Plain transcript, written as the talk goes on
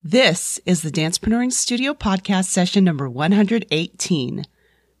This is the Dancepreneuring Studio podcast session number 118,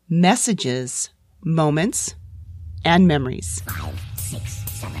 Messages, Moments, and Memories. 5, 6,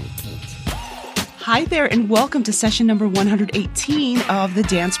 7, 8. Hi there, and welcome to session number 118 of the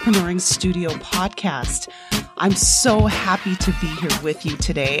Dancepreneuring Studio podcast. I'm so happy to be here with you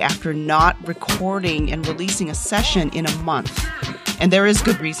today after not recording and releasing a session in a month. And there is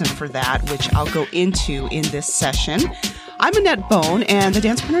good reason for that, which I'll go into in this session. I'm Annette Bone, and the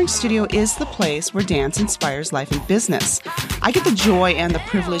Dancepreneuring Studio is the place where dance inspires life and business. I get the joy and the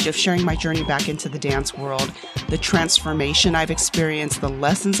privilege of sharing my journey back into the dance world, the transformation I've experienced, the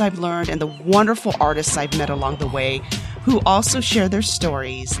lessons I've learned, and the wonderful artists I've met along the way who also share their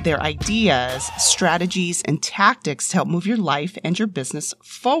stories, their ideas, strategies, and tactics to help move your life and your business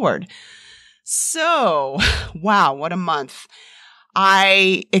forward. So, wow, what a month.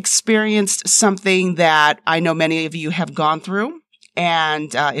 I experienced something that I know many of you have gone through.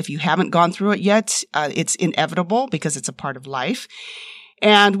 And if you haven't gone through it yet, it's inevitable because it's a part of life.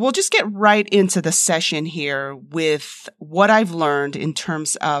 And we'll just get right into the session here with what I've learned in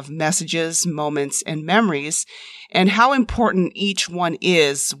terms of messages, moments, and memories, and how important each one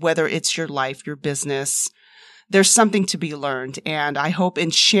is, whether it's your life, your business. There's something to be learned. And I hope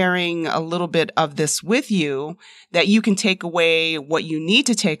in sharing a little bit of this with you that you can take away what you need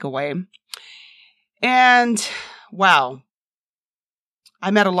to take away. And wow,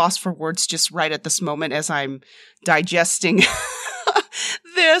 I'm at a loss for words just right at this moment as I'm digesting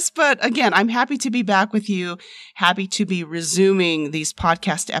this. But again, I'm happy to be back with you, happy to be resuming these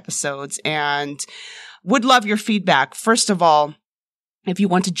podcast episodes, and would love your feedback. First of all, if you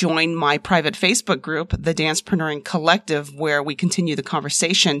want to join my private Facebook group, the Dancepreneuring Collective, where we continue the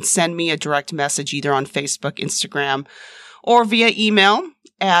conversation, send me a direct message either on Facebook, Instagram, or via email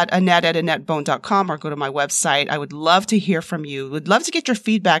at annette@annettebone.com, or go to my website. I would love to hear from you. Would love to get your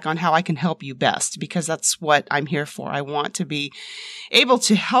feedback on how I can help you best, because that's what I'm here for. I want to be able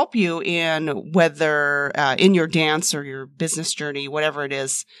to help you in whether in your dance or your business journey, whatever it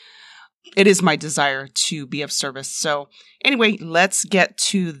is. It is my desire to be of service. So anyway, let's get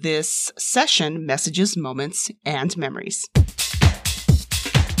to this session, Messages, Moments, and Memories.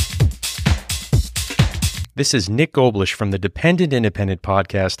 This is Nick Goblish from the Dependent Independent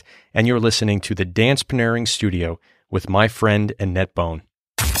podcast, and you're listening to the Dancepreneuring Studio with my friend Annette Bone.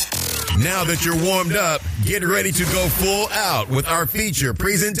 Now that you're warmed up, get ready to go full out with our feature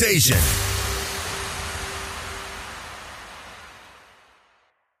presentation.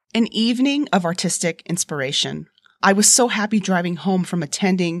 An evening of artistic inspiration. I was so happy driving home from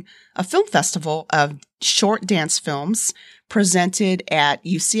attending a film festival of short dance films presented at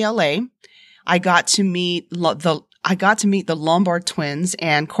UCLA. I got to meet the Lombard twins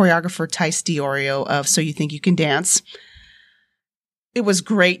and choreographer Tice Diorio of So You Think You Can Dance. It was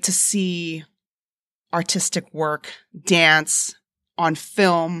great to see artistic work, dance on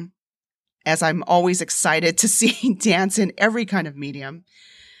film, as I'm always excited to see dance in every kind of medium.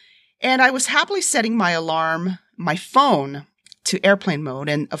 And I was happily setting my phone to airplane mode,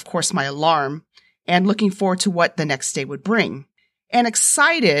 and of course my alarm, and looking forward to what the next day would bring. And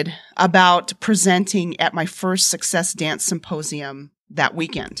excited about presenting at my first Success Dance Symposium that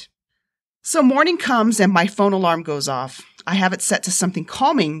weekend. So morning comes and my phone alarm goes off. I have it set to something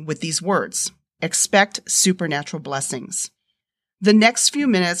calming with these words: expect supernatural blessings. The next few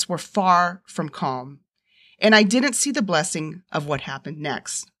minutes were far from calm, and I didn't see the blessing of what happened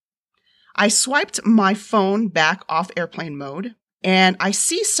next. I swiped my phone back off airplane mode, and I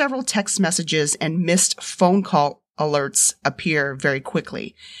see several text messages and missed phone call alerts appear very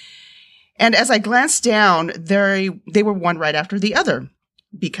quickly. And as I glanced down, they were one right after the other,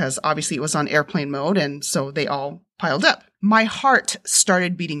 because obviously it was on airplane mode, and so they all piled up. My heart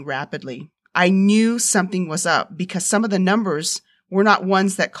started beating rapidly. I knew something was up because some of the numbers were not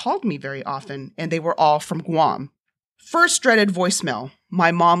ones that called me very often, and they were all from Guam. First dreaded voicemail.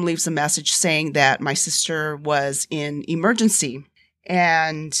 My mom leaves a message saying that my sister was in emergency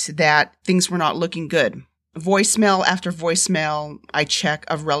and that things were not looking good. Voicemail after voicemail I check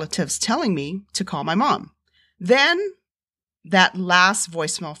of relatives telling me to call my mom. Then that last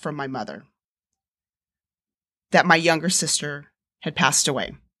voicemail from my mother, that my younger sister had passed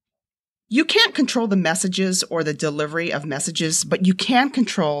away. You can't control the messages or the delivery of messages, but you can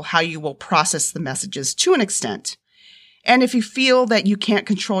control how you will process the messages to an extent. And if you feel that you can't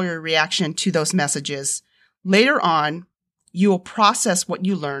control your reaction to those messages, later on, you will process what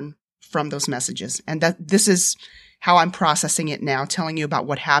you learn from those messages. And this is how I'm processing it now, telling you about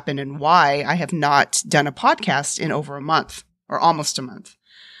what happened and why I have not done a podcast in over a month, or almost a month.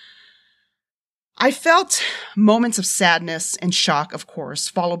 I felt moments of sadness and shock, of course,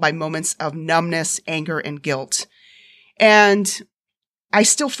 followed by moments of numbness, anger, and guilt. And I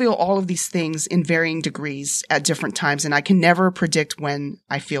still feel all of these things in varying degrees at different times, and I can never predict when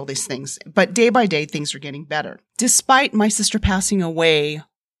I feel these things. But day by day, things are getting better. Despite my sister passing away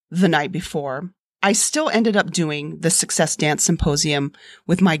the night before, I still ended up doing the Success Dance Symposium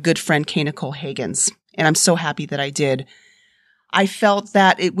with my good friend Kay Nicole Higgins, and I'm so happy that I did. I felt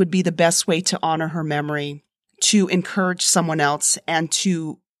that it would be the best way to honor her memory, to encourage someone else, and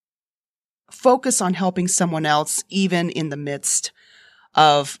to focus on helping someone else even in the midst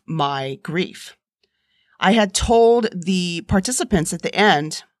of my grief. I had told the participants at the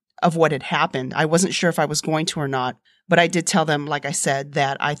end of what had happened. I wasn't sure if I was going to or not, but I did tell them, like I said,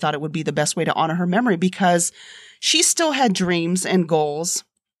 that I thought it would be the best way to honor her memory because she still had dreams and goals.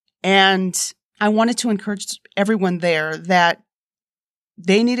 And I wanted to encourage everyone there that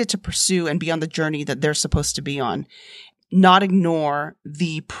they needed to pursue and be on the journey that they're supposed to be on, not ignore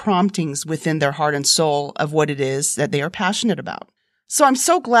the promptings within their heart and soul of what it is that they are passionate about. So I'm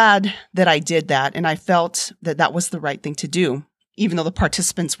so glad that I did that, and I felt that that was the right thing to do. Even though the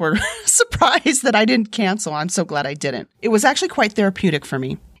participants were surprised that I didn't cancel, I'm so glad I didn't. It was actually quite therapeutic for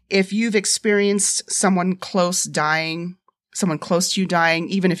me. If you've experienced someone close to you dying,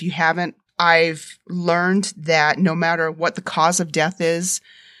 even if you haven't, I've learned that no matter what the cause of death is,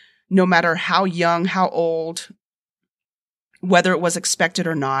 no matter how young, how old, whether it was expected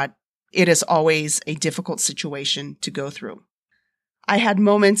or not, it is always a difficult situation to go through. I had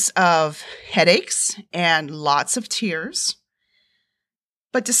moments of headaches and lots of tears.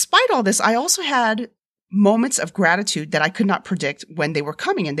 But despite all this, I also had moments of gratitude that I could not predict when they were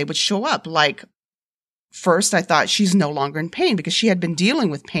coming, and they would show up. Like, first, I thought she's no longer in pain because she had been dealing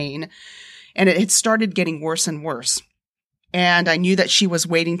with pain, and it had started getting worse and worse. And I knew that she was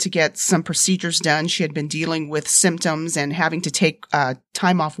waiting to get some procedures done. She had been dealing with symptoms and having to take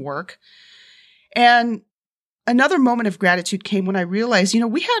time off work. And another moment of gratitude came when I realized,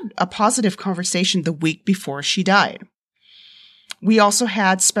 we had a positive conversation the week before she died. We also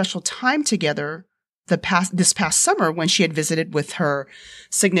had special time together this past summer when she had visited with her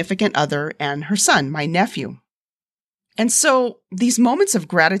significant other and her son, my nephew. And so these moments of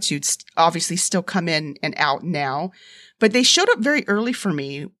gratitude obviously still come in and out now, but they showed up very early for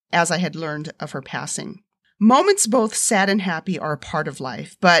me as I had learned of her passing. Moments both sad and happy are a part of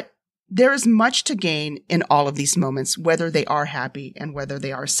life, but there is much to gain in all of these moments, whether they are happy and whether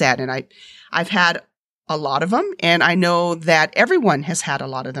they are sad. And I've had a lot of them, and I know that everyone has had a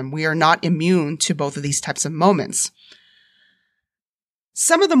lot of them. We are not immune to both of these types of moments.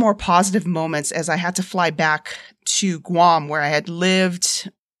 Some of the more positive moments, as I had to fly back to Guam, where I had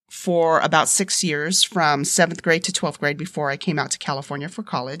lived for about 6 years, from 7th grade to 12th grade before I came out to California for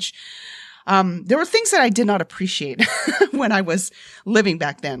college. There were things that I did not appreciate when I was living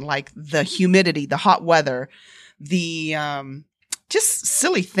back then, like the humidity, the hot weather, the just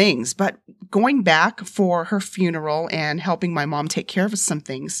silly things. But going back for her funeral and helping my mom take care of some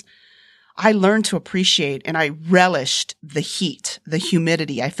things, I learned to appreciate, and I relished the heat, the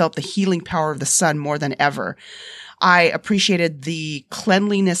humidity. I felt the healing power of the sun more than ever. I appreciated the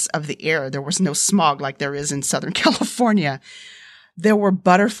cleanliness of the air. There was no smog like there is in Southern California. There were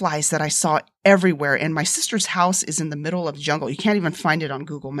butterflies that I saw everywhere, and my sister's house is in the middle of the jungle. You can't even find it on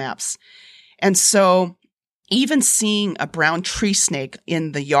Google Maps. And so even seeing a brown tree snake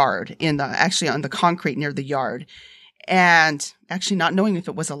in the yard, actually on the concrete near the yard, and actually not knowing if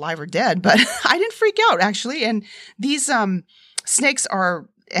it was alive or dead, but I didn't freak out actually. And these snakes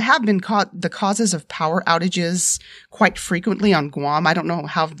have been the causes of power outages quite frequently on Guam. I don't know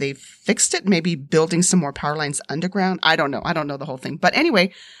how they've fixed it. Maybe building some more power lines underground. I don't know. I don't know the whole thing. But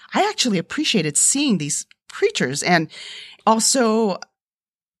anyway, I actually appreciated seeing these creatures, and also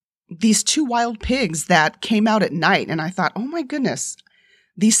these 2 wild pigs that came out at night. And I thought, oh my goodness,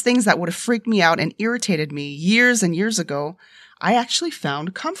 these things that would have freaked me out and irritated me years and years ago, I actually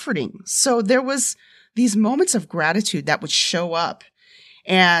found comforting. So there was these moments of gratitude that would show up.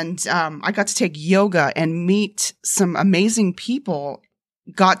 And I got to take yoga and meet some amazing people,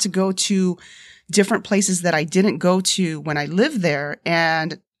 got to go to different places that I didn't go to when I lived there.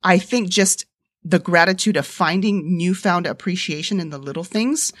 And I think just the gratitude of finding newfound appreciation in the little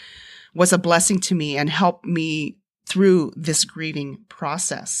things was a blessing to me and helped me through this grieving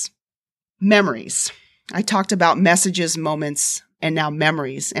process. Memories. I talked about messages, moments, and now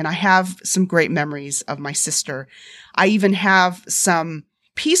memories. And I have some great memories of my sister. I even have some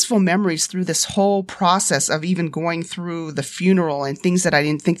peaceful memories through this whole process of even going through the funeral and things that I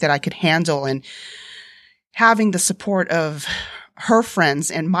didn't think that I could handle, and having the support of her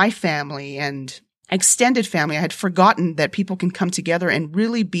friends and my family and extended family. I had forgotten that people can come together and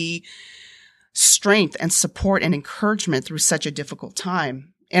really be strength and support and encouragement through such a difficult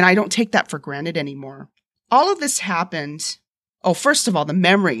time. And I don't take that for granted anymore. All of this happened. Oh, first of all, the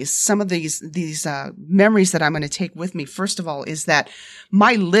memories, some of these memories that I'm going to take with me, first of all, is that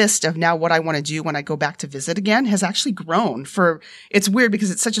my list of now what I want to do when I go back to visit again has actually grown. It's weird because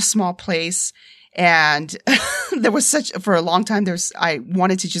it's such a small place. And for a long time, I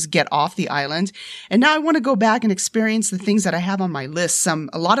wanted to just get off the island. And now I want to go back and experience the things that I have on my list.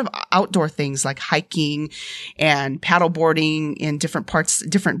 A lot of outdoor things like hiking and paddleboarding in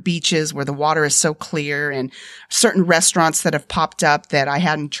different beaches where the water is so clear, and certain restaurants that have popped up that I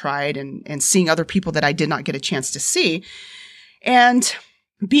hadn't tried, and seeing other people that I did not get a chance to see. And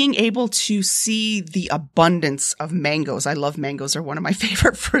being able to see the abundance of mangoes. I love mangoes. They're one of my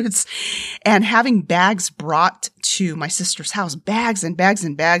favorite fruits. And having bags brought to my sister's house, bags and bags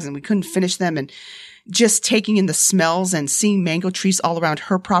and bags, and we couldn't finish them. And just taking in the smells and seeing mango trees all around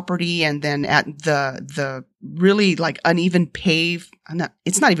her property. And then at the really like uneven paved,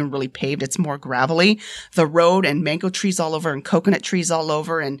 it's not even really paved. It's more gravelly, the road, and mango trees all over and coconut trees all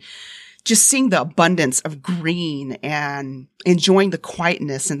over, and just seeing the abundance of green and enjoying the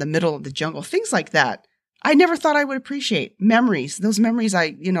quietness in the middle of the jungle, things like that. I never thought I would appreciate. Memories. Those memories,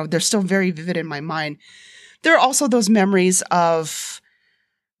 they're still very vivid in my mind. There are also those memories of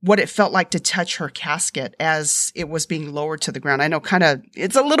what it felt like to touch her casket as it was being lowered to the ground. I know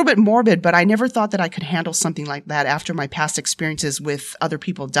it's a little bit morbid, but I never thought that I could handle something like that after my past experiences with other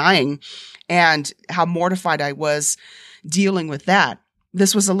people dying and how mortified I was dealing with that.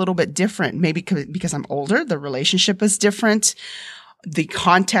 This was a little bit different, maybe because I'm older. The relationship is different. The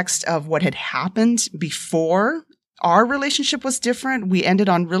context of what had happened before our relationship was different. We ended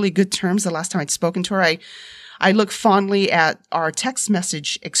on really good terms the last time I'd spoken to her. I look fondly at our text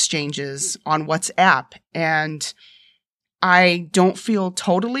message exchanges on WhatsApp, and I don't feel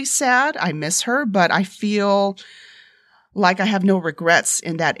totally sad. I miss her, but I feel like I have no regrets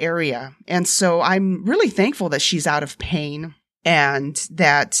in that area. And so I'm really thankful that she's out of pain, and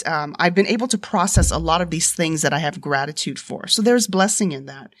that I've been able to process a lot of these things that I have gratitude for. So there's blessing in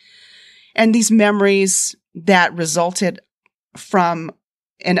that. And these memories that resulted from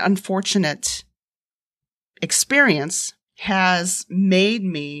an unfortunate experience has made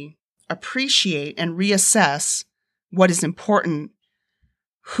me appreciate and reassess what is important,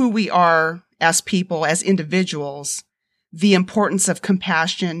 who we are as people, as individuals, the importance of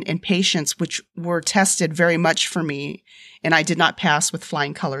compassion and patience, which were tested very much for me. And I did not pass with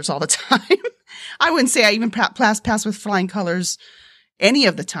flying colors all the time. I wouldn't say I even passed with flying colors any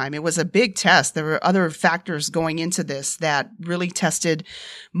of the time. It was a big test. There were other factors going into this that really tested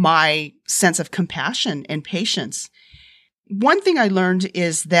my sense of compassion and patience. One thing I learned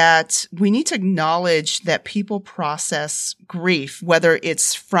is that we need to acknowledge that people process grief, whether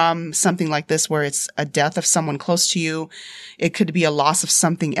it's from something like this, where it's a death of someone close to you. It could be a loss of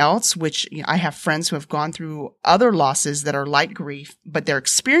something else, which I have friends who have gone through other losses that are like grief, but they're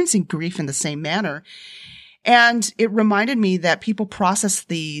experiencing grief in the same manner. And it reminded me that people process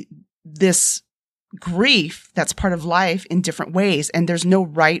this grief that's part of life in different ways, and there's no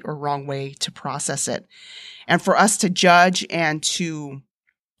right or wrong way to process it. And for us to judge and to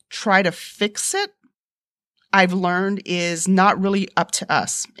try to fix it, I've learned, is not really up to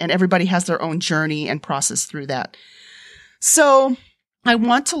us. And everybody has their own journey and process through that. So I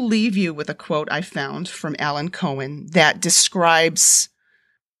want to leave you with a quote I found from Alan Cohen that describes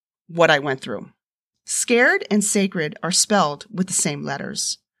what I went through. Scared and sacred are spelled with the same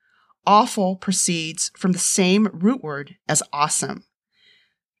letters. Awful proceeds from the same root word as awesome.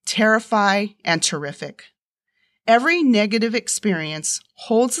 Terrify and terrific. Every negative experience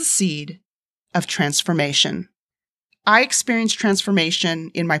holds a seed of transformation. I experienced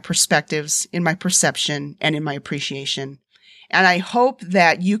transformation in my perspectives, in my perception, and in my appreciation. And I hope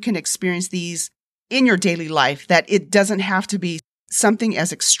that you can experience these in your daily life, that it doesn't have to be something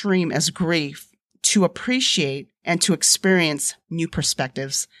as extreme as grief to appreciate and to experience new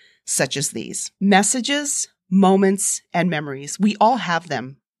perspectives such as these. Messages, moments, and memories. We all have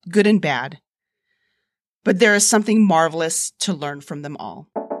them, good and bad. But there is something marvelous to learn from them all.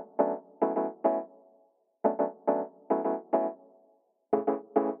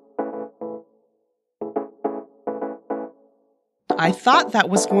 I thought that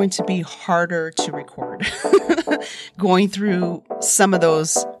was going to be harder to record, going through some of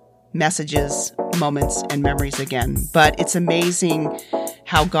those messages, moments, and memories again. But it's amazing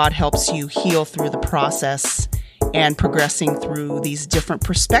how God helps you heal through the process and progressing through these different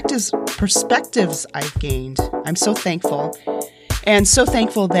perspectives I've gained. I'm so thankful. And so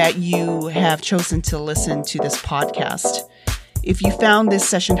thankful that you have chosen to listen to this podcast. If you found this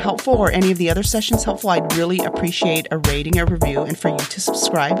session helpful or any of the other sessions helpful, I'd really appreciate a rating, a review, and for you to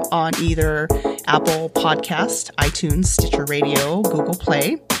subscribe on either Apple Podcast, iTunes, Stitcher Radio, Google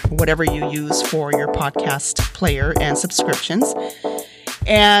Play, whatever you use for your podcast player and subscriptions.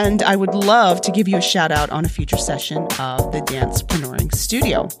 And I would love to give you a shout out on a future session of the Dancepreneuring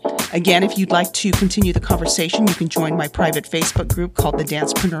Studio. Again, if you'd like to continue the conversation, you can join my private Facebook group called the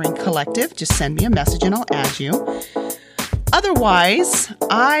Dancepreneuring Collective. Just send me a message and I'll add you. Otherwise,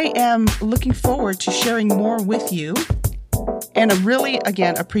 I am looking forward to sharing more with you. And I really,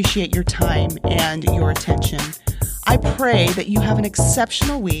 again, appreciate your time and your attention. I pray that you have an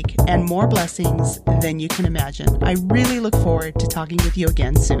exceptional week and more blessings than you can imagine. I really look forward to talking with you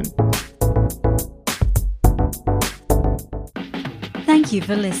again soon. Thank you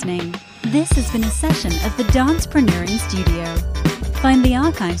for listening. This has been a session of the Dancepreneuring Studio. Find the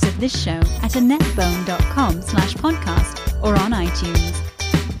archives of this show at annetbone.com/podcast or on iTunes.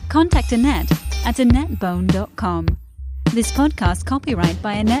 Contact Annette at annetbone.com. This podcast copyright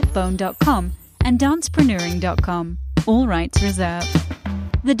by annetbone.com and dancepreneuring.com. All rights reserved.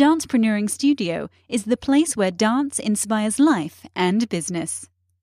 The Dancepreneuring Studio is the place where dance inspires life and business.